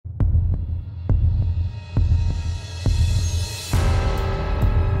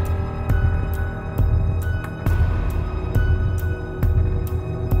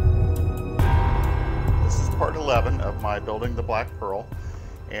building the Black Pearl,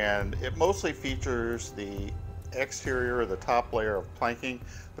 and it mostly features the exterior or the top layer of planking,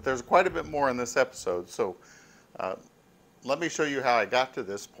 but there's quite a bit more in this episode. So let me show you how I got to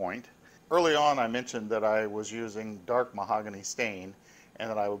this point. Early on I mentioned that I was using dark mahogany stain and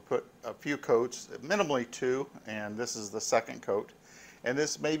that I would put a few coats, minimally 2, and this is the second coat. And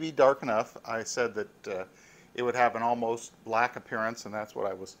this may be dark enough. I said that it would have an almost black appearance, and that's what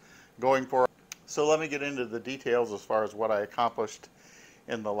I was going for. So let me get into the details as far as what I accomplished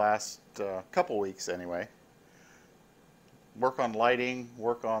in the last couple weeks anyway. Work on lighting,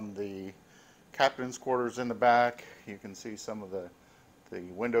 work on the captain's quarters in the back. You can see some of the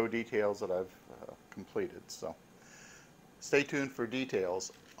window details that I've completed. So stay tuned for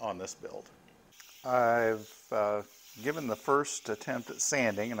details on this build. I've given the first attempt at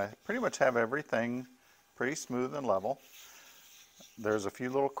sanding, and I pretty much have everything pretty smooth and level. There's a few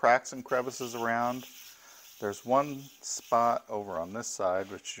little cracks and crevices around. There's one spot over on this side,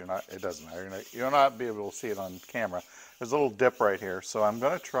 which it doesn't matter. You'll not be able to see it on camera. There's a little dip right here. So I'm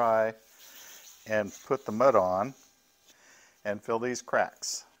going to try and put the mud on and fill these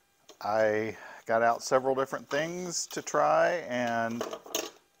cracks. I got out several different things to try, and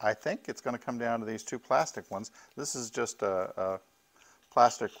I think it's going to come down to these 2 plastic ones. This is just a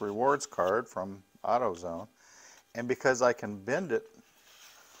plastic rewards card from AutoZone, and because I can bend it,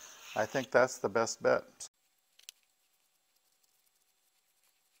 I think that's the best bet.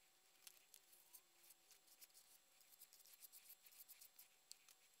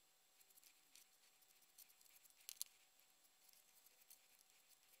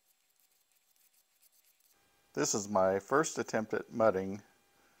 This is my first attempt at mudding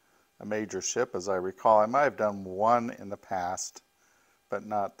a major ship, as I recall. I might have done one in the past, but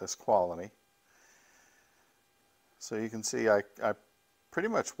not this quality. So you can see I pretty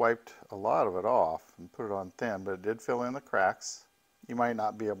much wiped a lot of it off and put it on thin, but it did fill in the cracks. You might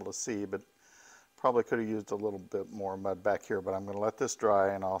not be able to see, but probably could have used a little bit more mud back here, but I'm going to let this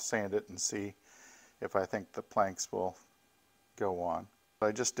dry and I'll sand it and see if I think the planks will go on.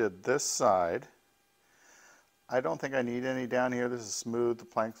 I just did this side. I don't think I need any down here. This is smooth. The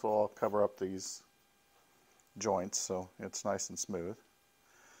planks will all cover up these joints, so it's nice and smooth.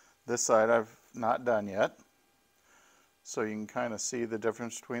 This side I've not done yet, so you can kind of see the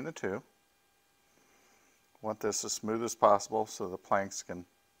difference between the two. Want this as smooth as possible so the planks can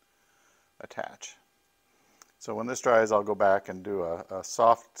attach. So when this dries, I'll go back and do a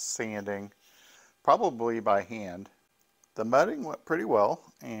soft sanding, probably by hand. The mudding went pretty well,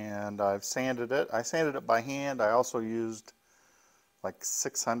 and I've sanded it. I sanded it by hand. I also used like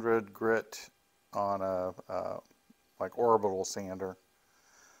 600 grit on a like orbital sander,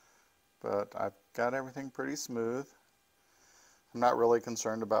 but I've got everything pretty smooth. I'm not really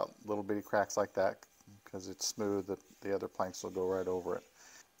concerned about little bitty cracks like that because it's smooth. The other planks will go right over it.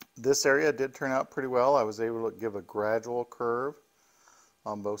 This area did turn out pretty well. I was able to give a gradual curve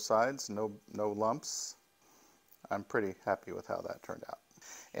on both sides, no lumps. I'm pretty happy with how that turned out.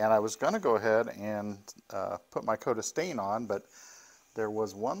 And I was going to go ahead and put my coat of stain on, but there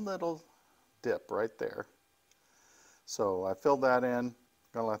was one little dip right there. So I filled that in,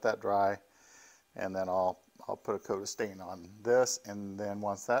 going to let that dry, and then I'll put a coat of stain on this, and then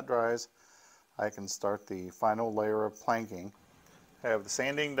once that dries, I can start the final layer of planking. I have the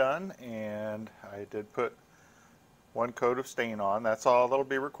sanding done, and I did put one coat of stain on. That's all that'll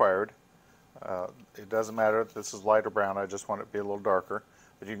be required. It doesn't matter if this is light or brown, I just want it to be a little darker.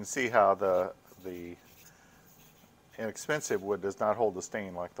 But you can see how the inexpensive wood does not hold the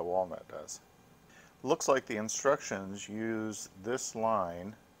stain like the walnut does. Looks like the instructions use this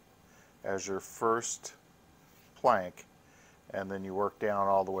line as your first plank, and then you work down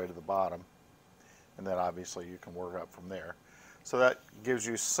all the way to the bottom, and then obviously you can work up from there. So that gives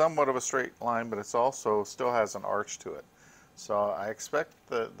you somewhat of a straight line, but it's also still has an arch to it. So I expect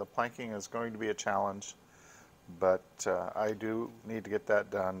the planking is going to be a challenge, but I do need to get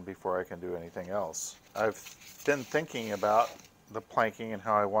that done before I can do anything else. I've been thinking about the planking and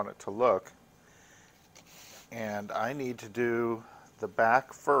how I want it to look, and I need to do the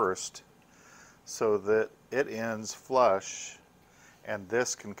back first so that it ends flush and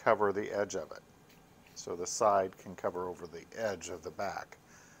this can cover the edge of it. So the side can cover over the edge of the back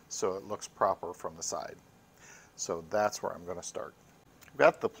so it looks proper from the side. So that's where I'm going to start. I've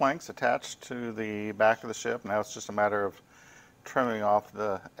got the planks attached to the back of the ship. Now it's just a matter of trimming off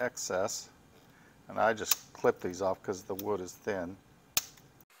the excess. And I just clip these off because the wood is thin.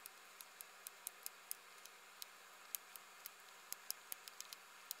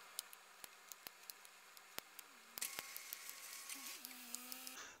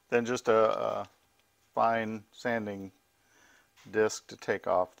 Then just a fine sanding disc to take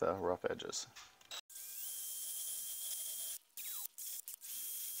off the rough edges.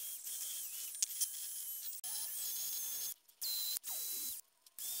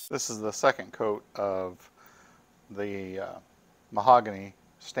 This is the second coat of the mahogany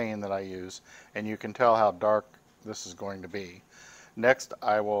stain that I use, and you can tell how dark this is going to be. Next,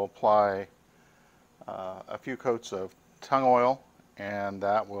 I will apply a few coats of tung oil, and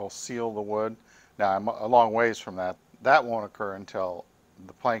that will seal the wood. Now, I'm a long ways from that. That won't occur until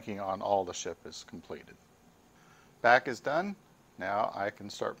the planking on all the ship is completed. Back is done. Now I can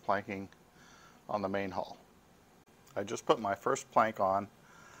start planking on the main hull. I just put my first plank on.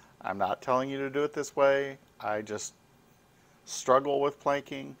 I'm not telling you to do it this way. I just struggle with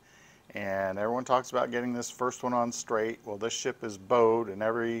planking, and everyone talks about getting this first one on straight. Well, this ship is bowed in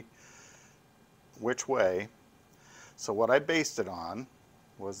every which way. So what I based it on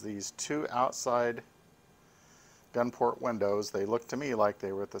was these two outside gun port windows. They looked to me like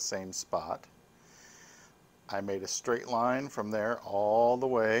they were at the same spot. I made a straight line from there all the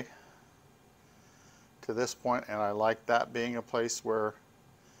way to this point, and I like that being a place where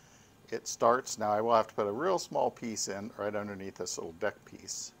it starts. Now I will have to put a real small piece in right underneath this little deck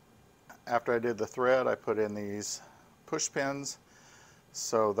piece. After I did the thread, I put in these push pins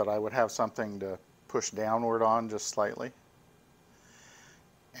so that I would have something to push downward on just slightly.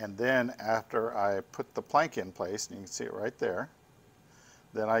 And then after I put the plank in place, and you can see it right there,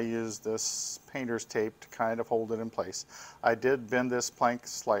 then I used this painter's tape to kind of hold it in place. I did bend this plank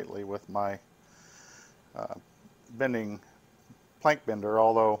slightly with my plank bender,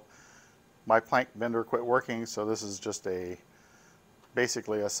 although my plank bender quit working, so this is just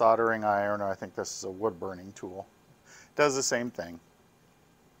basically a soldering iron. I think this is a wood burning tool. It does the same thing.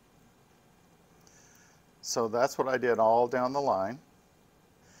 So that's what I did all down the line.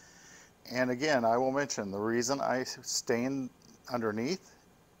 And again, I will mention the reason I stain underneath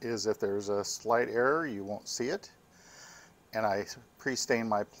is if there's a slight error, you won't see it. And I pre-stain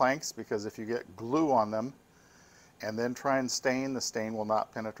my planks because if you get glue on them and then try and stain, the stain will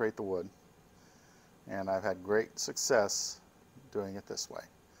not penetrate the wood. And I've had great success doing it this way.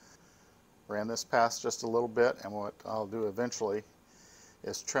 Ran this past just a little bit, and what I'll do eventually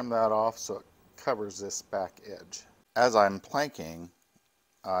is trim that off so it covers this back edge. As I'm planking,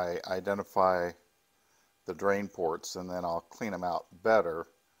 I identify the drain ports, and then I'll clean them out better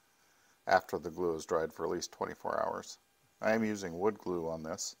after the glue is dried for at least 24 hours. I am using wood glue on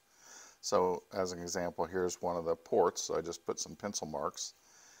this. So as an example, here's one of the ports. So I just put some pencil marks.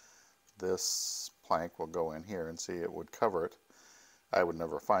 This plank will go in here, and see, it would cover it. I would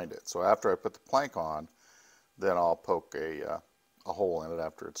never find it. So after I put the plank on, then I'll poke a hole in it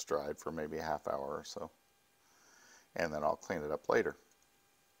after it's dried for maybe a half hour or so. And then I'll clean it up later.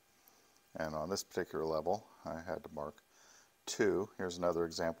 And on this particular level, I had to mark 2. Here's another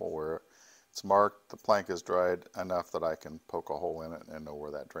example where it's marked, the plank is dried enough that I can poke a hole in it and know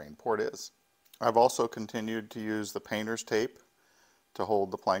where that drain port is. I've also continued to use the painter's tape to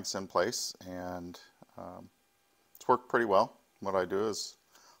hold the planks in place, and it's worked pretty well. What I do is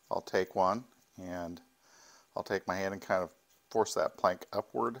I'll take one and I'll take my hand and kind of force that plank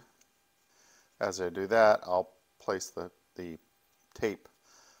upward. As I do that, I'll place the tape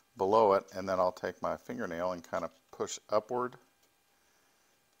below it, and then I'll take my fingernail and kind of push upward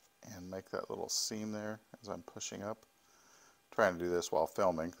and make that little seam there as I'm pushing up. I'm trying to do this while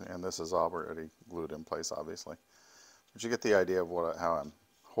filming, and this is already glued in place, obviously. But you get the idea of how I'm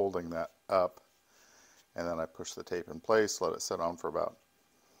holding that up, and then I push the tape in place, let it sit on for about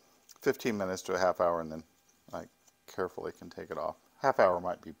 15 minutes to a half hour, and then I carefully can take it off. Half hour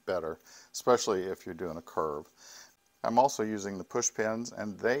might be better, especially if you're doing a curve. I'm also using the push pins,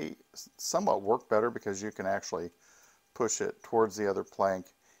 and they somewhat work better because you can actually push it towards the other plank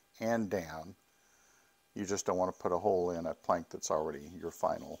and down. You just don't want to put a hole in a plank that's already your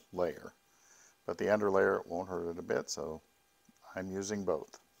final layer. But the under layer, it won't hurt it a bit, so I'm using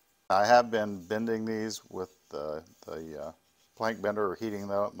both. I have been bending these with the plank bender, or heating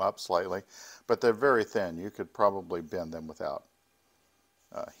them up slightly, but they're very thin. You could probably bend them without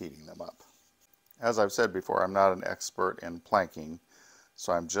heating them up. As I've said before, I'm not an expert in planking,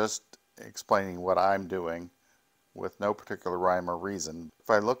 so I'm just explaining what I'm doing with no particular rhyme or reason.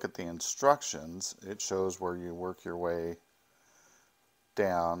 If I look at the instructions, it shows where you work your way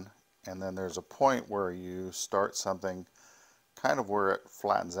down, and then there's a point where you start something kind of where it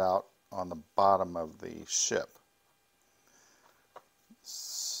flattens out on the bottom of the ship.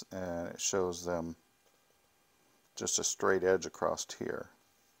 And it shows them just a straight edge across here.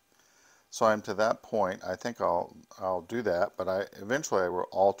 So I'm to that point. I think I'll do that, but eventually I will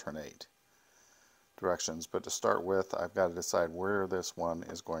alternate directions, but to start with I've got to decide where this one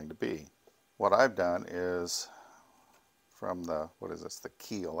is going to be. What I've done is from the, what is this, the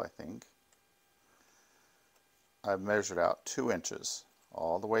keel I think, I've measured out 2 inches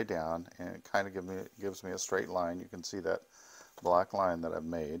all the way down, and it kind of gives me a straight line. You can see that black line that I've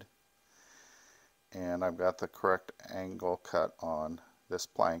made, and I've got the correct angle cut on this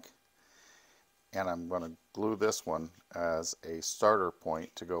plank, and I'm going to glue this one as a starter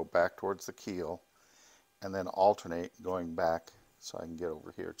point to go back towards the keel, and then alternate going back so I can get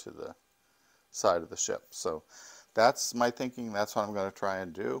over here to the side of the ship. So that's my thinking. That's what I'm going to try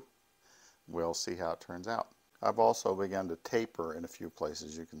and do. We'll see how it turns out. I've also begun to taper in a few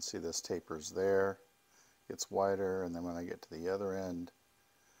places. You can see this tapers there, gets wider, and then when I get to the other end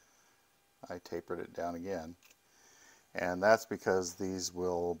I tapered it down again, and that's because these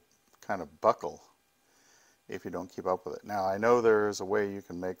will kind of buckle if you don't keep up with it. Now I know there's a way you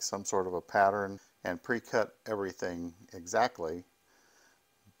can make some sort of a pattern and pre-cut everything exactly,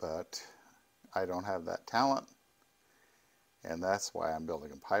 but I don't have that talent, and that's why I'm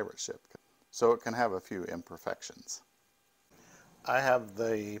building a pirate ship, so it can have a few imperfections. I have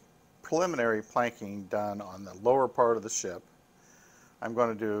the preliminary planking done on the lower part of the ship. I'm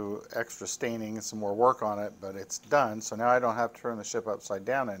going to do extra staining and some more work on it, but it's done, so now I don't have to turn the ship upside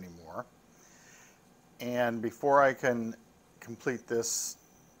down anymore. And before I can complete this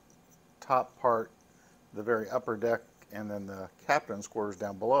top part, the very upper deck, and then the captain's quarters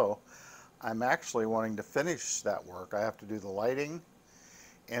down below, I'm actually wanting to finish that work. I have to do the lighting,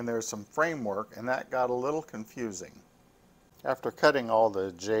 and there's some framework, and that got a little confusing. After cutting all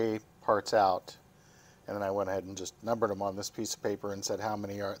the J parts out, and then I went ahead and just numbered them on this piece of paper and said how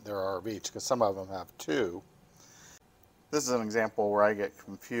many there are of each, because some of them have 2. This is an example where I get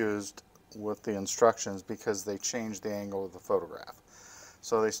confused with the instructions because they change the angle of the photograph.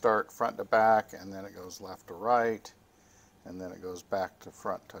 So they start front to back, and then it goes left to right, and then it goes back to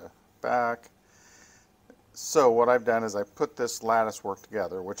front to back. So what I've done is I put this lattice work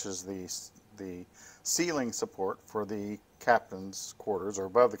together, which is the ceiling support for the captain's quarters, or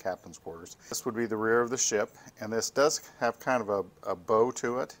above the captain's quarters. This would be the rear of the ship, and this does have kind of a bow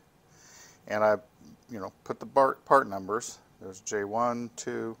to it, and I've put the part numbers. There's J1,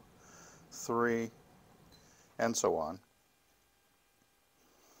 2, 3, and so on.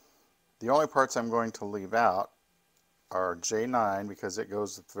 The only parts I'm going to leave out are J9, because it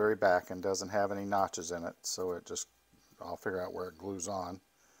goes at the very back and doesn't have any notches in it, so I'll figure out where it glues on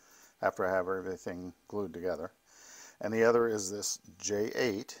after I have everything glued together. And the other is this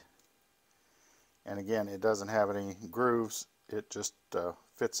J8, and again, it doesn't have any grooves, it just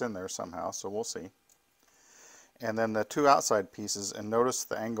fits in there somehow, so we'll see. And then the 2 outside pieces, and notice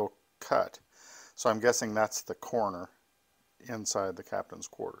the angle cut, so I'm guessing that's the corner inside the captain's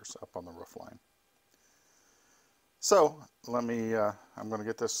quarters up on the roof line. So I'm going to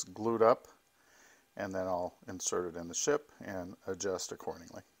get this glued up, and then I'll insert it in the ship and adjust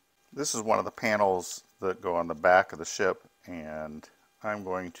accordingly. This is one of the panels that go on the back of the ship, and I'm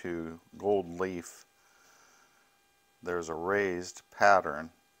going to gold leaf. There's a raised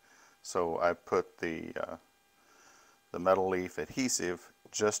pattern, so I put the metal leaf adhesive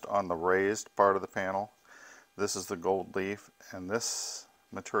just on the raised part of the panel. This is the gold leaf, and this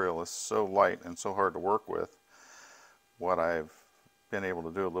material is so light and so hard to work with. What I've been able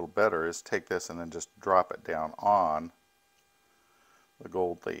to do a little better is take this and then just drop it down on the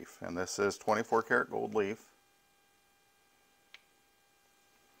gold leaf, and this is 24 karat gold leaf.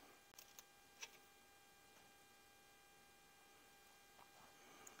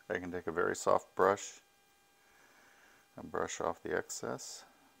 I can take a very soft brush and brush off the excess.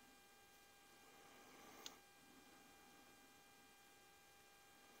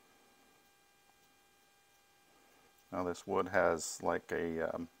 Now this wood has like a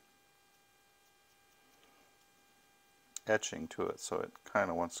etching to it, so it kind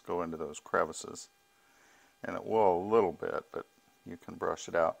of wants to go into those crevices, and it will a little bit, but you can brush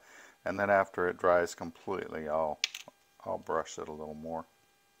it out, and then after it dries completely I'll brush it a little more.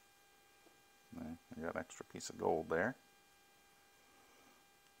 I got an extra piece of gold there,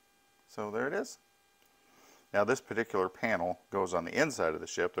 so there it is. Now this particular panel goes on the inside of the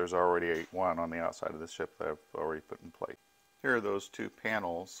ship. There's already one on the outside of the ship that I've already put in place. Here are those 2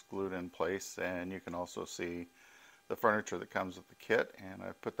 panels glued in place, and you can also see the furniture that comes with the kit, and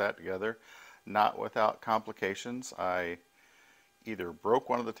I've put that together not without complications. I either broke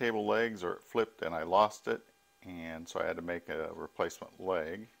one of the table legs or it flipped and I lost it, and so I had to make a replacement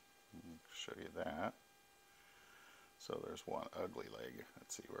leg. I'll show you that. So there's one ugly leg.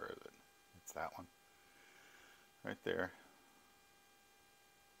 Let's see, where is it? It's that one right there.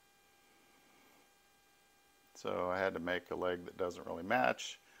 So I had to make a leg that doesn't really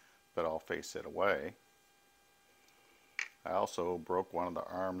match, but I'll face it away. I also broke one of the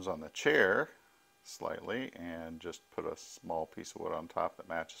arms on the chair slightly and just put a small piece of wood on top that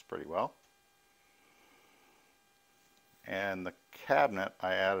matches pretty well. And the cabinet,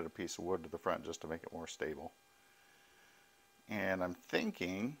 I added a piece of wood to the front just to make it more stable. And I'm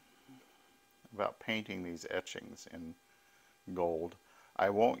thinking about painting these etchings in gold. I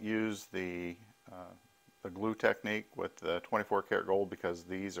won't use the glue technique with the 24 karat gold because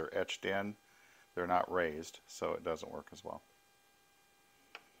these are etched in. They're not raised, so it doesn't work as well.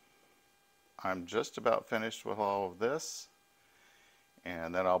 I'm just about finished with all of this,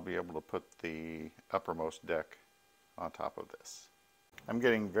 and then I'll be able to put the uppermost deck on top of this. I'm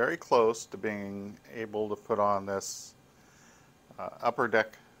getting very close to being able to put on this upper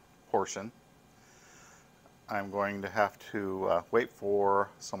deck portion. I'm going to have to wait for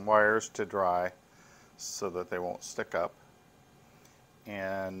some wires to dry so that they won't stick up.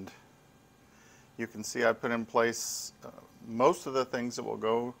 And you can see I put in place most of the things that will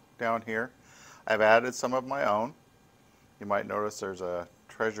go down here. I've added some of my own. You might notice there's a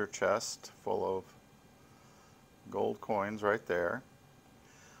treasure chest full of gold coins right there.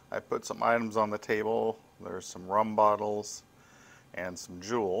 I put some items on the table. There's some rum bottles and some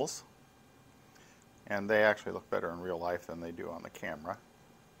jewels. And they actually look better in real life than they do on the camera,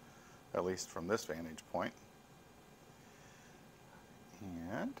 at least from this vantage point.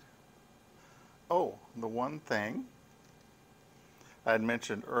 And, oh, the one thing I had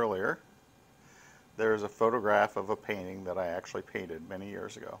mentioned earlier, there's a photograph of a painting that I actually painted many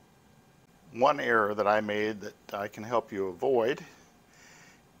years ago. One error that I made that I can help you avoid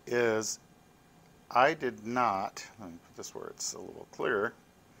is I did not, let me put this where it's a little clearer,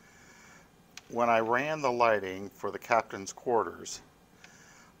 when I ran the lighting for the captain's quarters,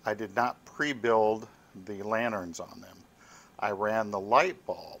 I did not pre-build the lanterns on them. I ran the light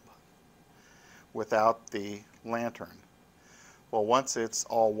bulb without the lantern. Well, once it's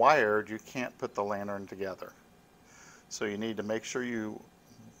all wired, you can't put the lantern together. So you need to make sure you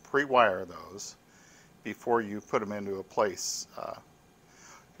pre-wire those before you put them into a place.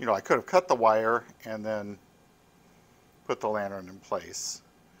 You know, I could have cut the wire and then put the lantern in place,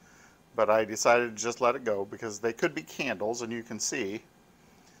 but I decided to just let it go because they could be candles, and you can see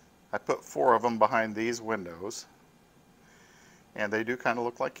I put 4 of them behind these windows, and they do kind of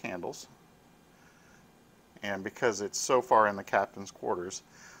look like candles. And because it's so far in the captain's quarters,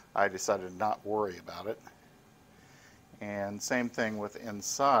 I decided not to worry about it. And same thing with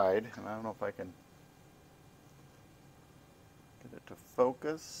inside, and I don't know if I can get it to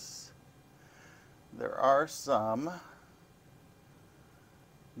focus. There are some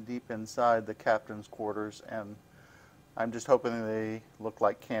deep inside the captain's quarters, and I'm just hoping they look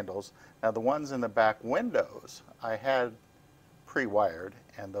like candles. Now the ones in the back windows I had pre-wired,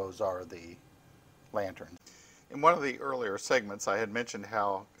 and those are the lanterns. In one of the earlier segments I had mentioned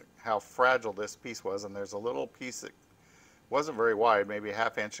how fragile this piece was, and there's a little piece that wasn't very wide, maybe a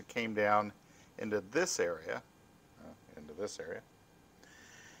 ½ inch, that came down into this area,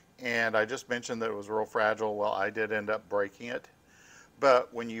 and I just mentioned that it was real fragile. Well, I did end up breaking it,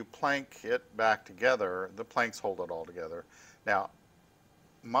 but when you plank it back together, the planks hold it all together. Now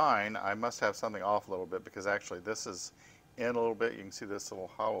mine, I must have something off a little bit, because actually this is in a little bit. You can see this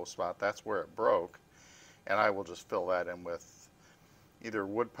little hollow spot, that's where it broke, and I will just fill that in with either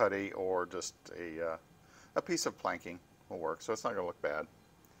wood putty or just a piece of planking will work, so it's not going to look bad.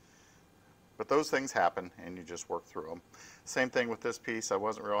 But those things happen, and you just work through them. Same thing with this piece. I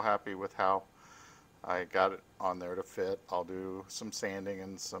wasn't real happy with how I got it on there to fit. I'll do some sanding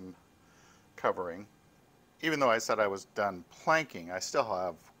and some covering. Even though I said I was done planking, I still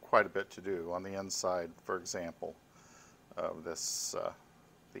have quite a bit to do on the inside. For example, of this,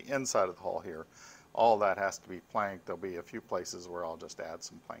 the inside of the hull here, all that has to be planked. There'll be a few places where I'll just add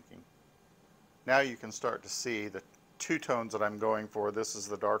some planking. Now you can start to see the 2 tones that I'm going for. This is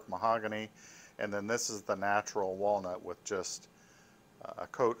the dark mahogany, and then this is the natural walnut with just a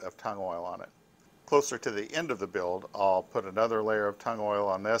coat of tung oil on it. Closer to the end of the build, I'll put another layer of tung oil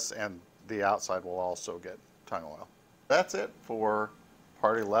on this, and the outside will also get tung oil. That's it for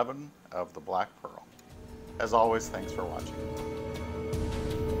part 11 of the Black Pearl. As always, thanks for watching.